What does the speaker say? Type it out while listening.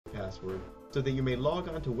password so that you may log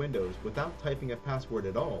on to Windows without typing a password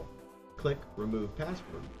at all, click Remove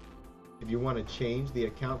Password. If you want to change the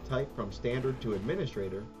account type from standard to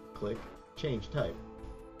administrator, click Change Type.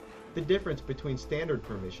 The difference between standard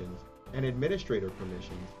permissions and administrator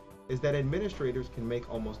permissions is that administrators can make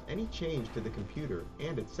almost any change to the computer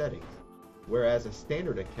and its settings, whereas a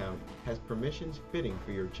standard account has permissions fitting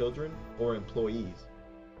for your children or employees.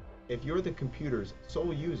 If you're the computer's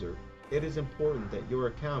sole user, it is important that your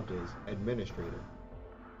account is administrator.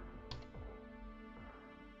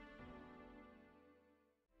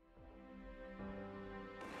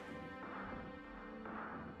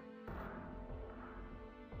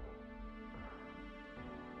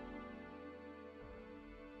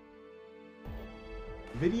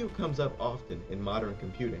 Video comes up often in modern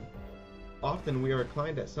computing. Often we are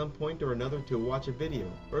inclined at some point or another to watch a video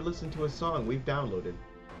or listen to a song we've downloaded.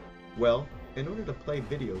 Well, in order to play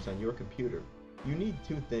videos on your computer, you need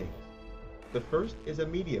two things. The first is a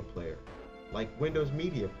media player, like Windows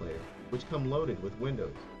Media Player, which come loaded with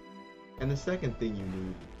Windows. And the second thing you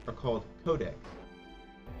need are called codecs.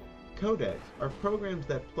 Codecs are programs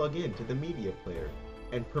that plug into the media player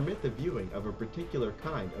and permit the viewing of a particular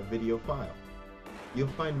kind of video file. You'll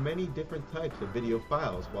find many different types of video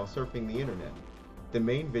files while surfing the internet. The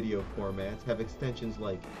main video formats have extensions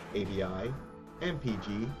like AVI,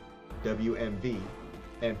 MPG, WMV,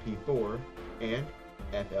 MP4, and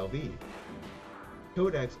FLV.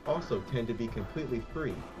 Codecs also tend to be completely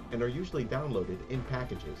free and are usually downloaded in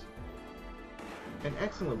packages. An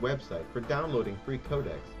excellent website for downloading free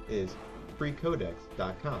codecs is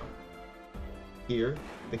freecodecs.com. Here,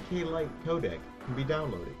 the K-Lite codec can be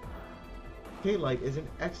downloaded. K-Lite is an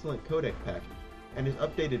excellent codec package and is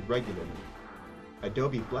updated regularly.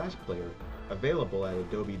 Adobe Flash Player, available at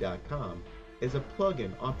adobe.com, is a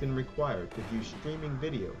plugin often required to view streaming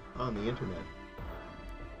video on the internet.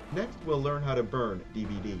 Next, we'll learn how to burn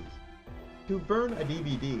DVDs. To burn a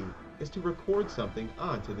DVD is to record something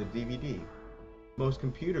onto the DVD. Most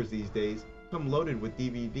computers these days come loaded with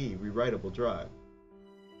DVD rewritable drive.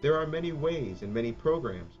 There are many ways and many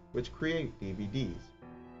programs which create DVDs.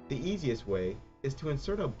 The easiest way is to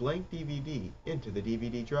insert a blank DVD into the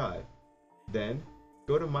DVD drive. Then,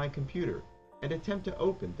 go to My Computer and attempt to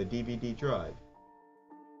open the DVD drive.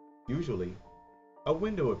 Usually, a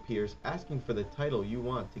window appears asking for the title you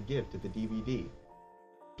want to give to the DVD.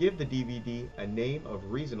 Give the DVD a name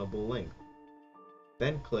of reasonable length.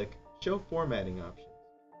 Then click Show Formatting Options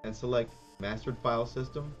and select Mastered File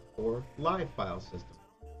System or Live File System.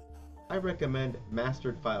 I recommend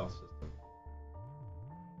Mastered File System.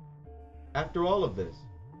 After all of this,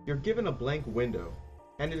 you're given a blank window,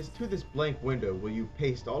 and it is to this blank window will you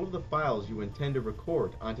paste all of the files you intend to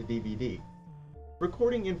record onto DVD.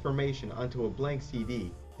 Recording information onto a blank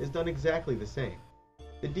CD is done exactly the same.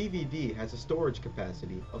 The DVD has a storage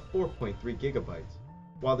capacity of 4.3 gigabytes,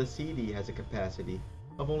 while the CD has a capacity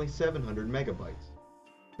of only 700 megabytes.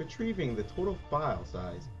 Retrieving the total file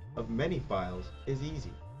size of many files is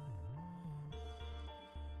easy.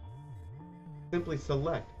 Simply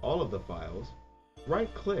select all of the files,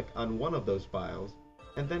 right-click on one of those files,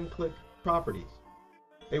 and then click Properties.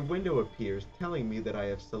 A window appears telling me that I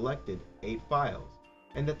have selected 8 files,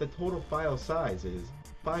 and that the total file size is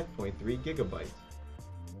 5.3 gigabytes.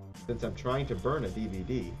 Since I'm trying to burn a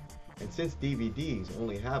DVD, and since DVDs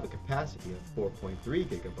only have a capacity of 4.3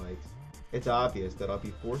 gigabytes, it's obvious that I'll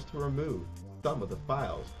be forced to remove some of the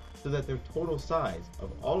files so that their total size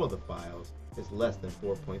of all of the files is less than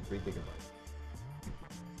 4.3 gigabytes.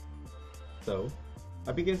 So,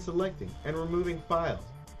 I begin selecting and removing files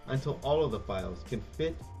until all of the files can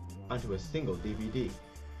fit onto a single DVD.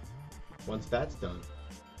 Once that's done,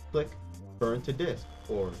 click Burn to Disk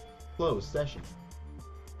or Close Session.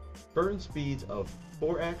 Burn speeds of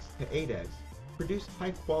 4x to 8x produce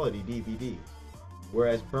high-quality DVDs,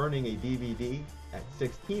 whereas burning a DVD at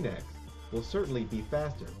 16x will certainly be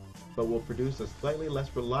faster, but will produce a slightly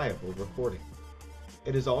less reliable recording.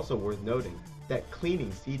 It is also worth noting that cleaning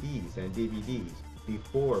CDs and DVDs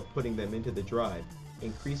before putting them into the drive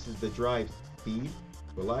increases the drive's speed,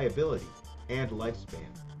 reliability, and lifespan.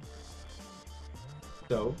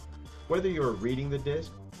 So, whether you're reading the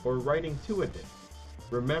disk or writing to a disk,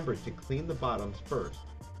 remember to clean the bottoms first.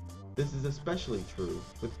 This is especially true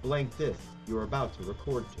with blank disks you are about to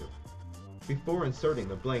record to. Before inserting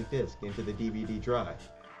the blank disk into the DVD drive,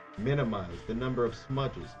 minimize the number of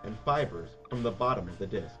smudges and fibers from the bottom of the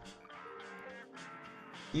disk.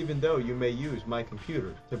 Even though you may use My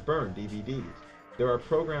Computer to burn DVDs, there are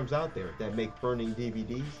programs out there that make burning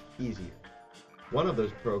DVDs easier. One of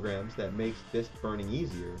those programs that makes disk burning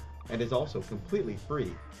easier, and is also completely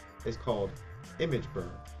free, is called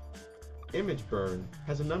ImageBurn. Image burn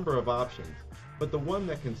has a number of options, but the one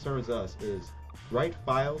that concerns us is write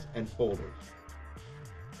files and folders.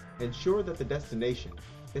 Ensure that the destination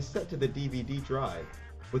is set to the DVD drive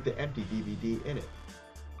with the empty DVD in it.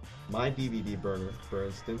 My DVD burner, for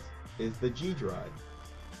instance, is the G drive.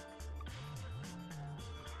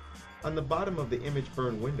 On the bottom of the image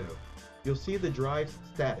burn window, you'll see the drive's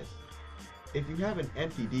status. If you have an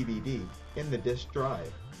empty DVD in the disk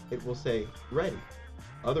drive, it will say ready.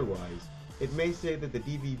 Otherwise, it may say that the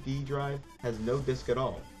DVD drive has no disk at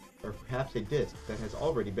all, or perhaps a disk that has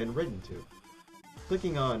already been written to.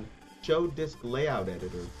 Clicking on Show Disk Layout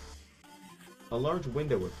Editor, a large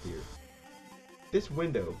window appears. This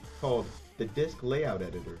window, called the Disk Layout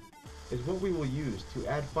Editor, is what we will use to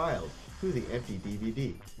add files to the empty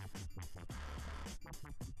DVD.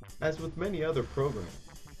 As with many other programs,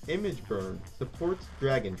 Image Burn supports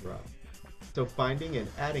drag and drop, so finding and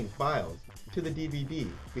adding files to the DVD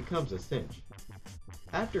becomes a cinch.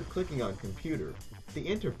 After clicking on Computer, the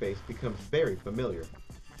interface becomes very familiar.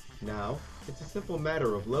 Now, it's a simple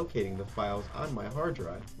matter of locating the files on my hard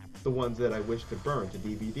drive, the ones that I wish to burn to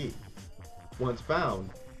DVD. Once found,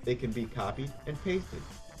 they can be copied and pasted,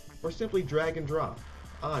 or simply drag and drop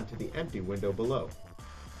onto the empty window below.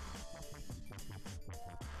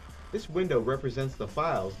 This window represents the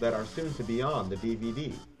files that are soon to be on the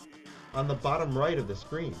DVD. On the bottom right of the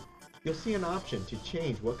screen, you'll see an option to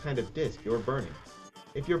change what kind of disk you're burning.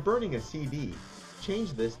 If you're burning a CD,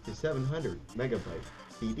 change this to 700 megabyte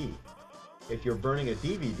CD. If you're burning a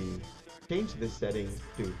DVD, change this setting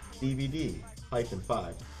to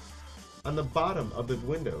DVD-5. On the bottom of the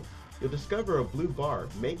window, you'll discover a blue bar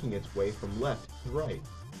making its way from left to right.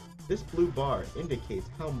 This blue bar indicates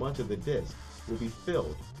how much of the disk will be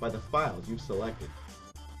filled by the files you've selected.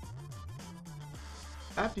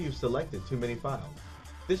 After you've selected too many files,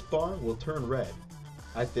 this bar will turn red.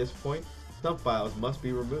 At this point, some files must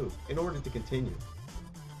be removed in order to continue.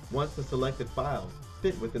 Once the selected files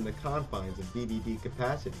fit within the confines of DVD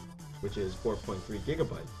capacity, which is 4.3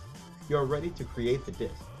 gigabytes, you are ready to create the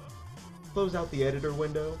disk. Close out the editor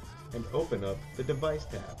window and open up the Device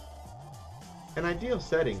tab. An ideal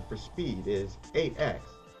setting for speed is 8x,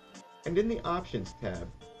 and in the Options tab,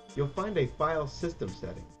 you'll find a file system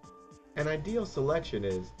setting. An ideal selection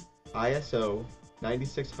is ISO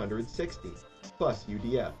 9660 plus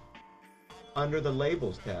UDF. Under the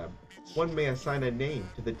Labels tab, one may assign a name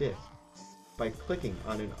to the disk. By clicking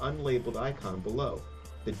on an unlabeled icon below,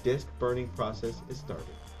 the disk burning process is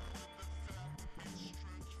started.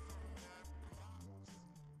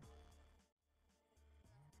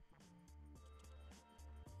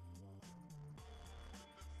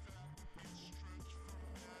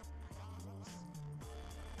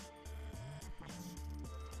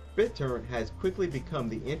 BitTorrent has quickly become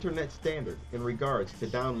the internet standard in regards to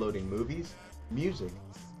downloading movies, music,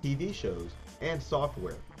 TV shows, and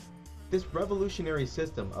software. This revolutionary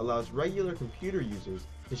system allows regular computer users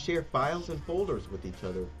to share files and folders with each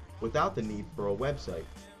other without the need for a website.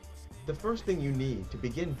 The first thing you need to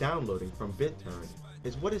begin downloading from BitTorrent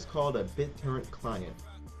is what is called a BitTorrent client.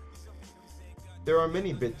 There are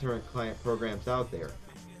many BitTorrent client programs out there,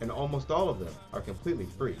 and almost all of them are completely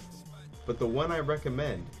free. But the one I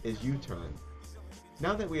recommend is U-Turn.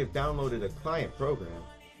 Now that we have downloaded a client program,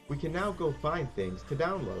 we can now go find things to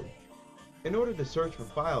download. In order to search for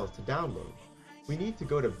files to download, we need to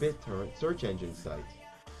go to BitTorrent search engine sites.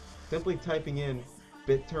 Simply typing in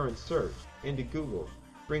BitTorrent search into Google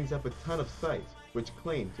brings up a ton of sites which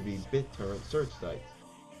claim to be BitTorrent search sites.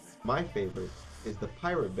 My favorite is the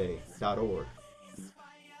piratebay.org.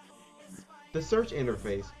 The search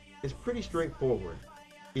interface is pretty straightforward.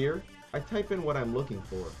 Here, I type in what I'm looking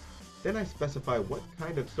for. Then I specify what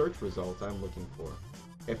kind of search results I'm looking for.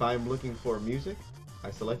 If I'm looking for music,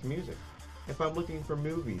 I select music. If I'm looking for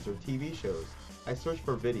movies or TV shows, I search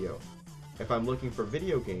for video. If I'm looking for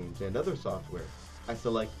video games and other software, I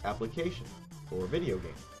select application or video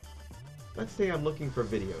game. Let's say I'm looking for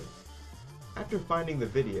videos. After finding the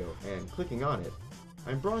video and clicking on it,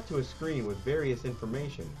 I'm brought to a screen with various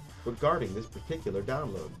information regarding this particular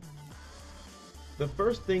download. The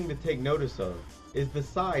first thing to take notice of is the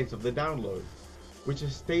size of the download, which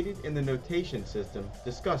is stated in the notation system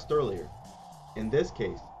discussed earlier. In this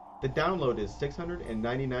case, the download is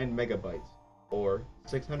 699 megabytes, or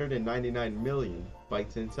 699 million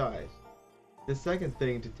bytes in size. The second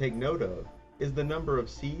thing to take note of is the number of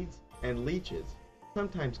seeds and leeches,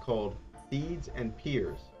 sometimes called seeds and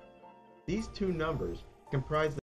peers. These two numbers comprise